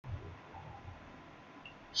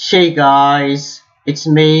Hey guys, it's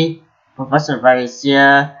me, Professor Maroon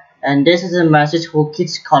here, and this is a message who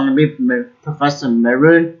keeps calling me Professor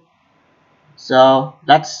Maroon. So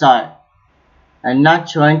let's start. I'm not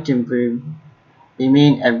trying to be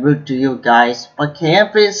mean and rude to you guys, but can you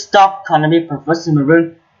please stop calling me Professor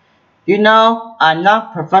Maroon? You know, I'm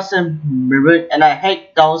not Professor Maroon and I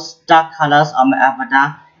hate those dark colors on my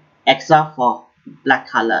avatar, except for black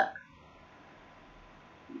color.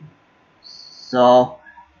 So,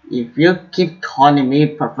 if you keep calling me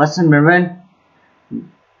Professor Maroon,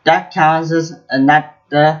 that counts as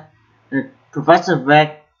another Professor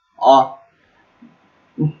Red or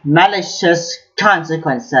malicious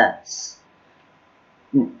consequences.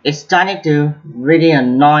 It's starting to really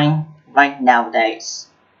annoying right nowadays.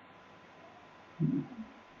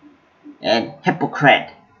 And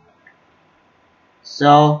hypocrite.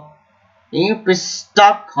 So, can you please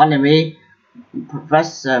stop calling me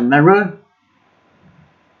Professor Maroon?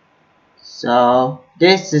 So,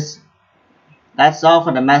 that's all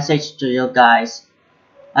for the message to you guys.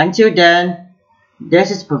 Until then, this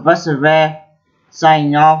is Professor Red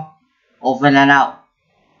signing off, over and out.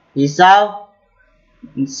 Peace out,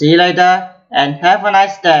 and see you later, and have a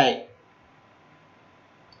nice day.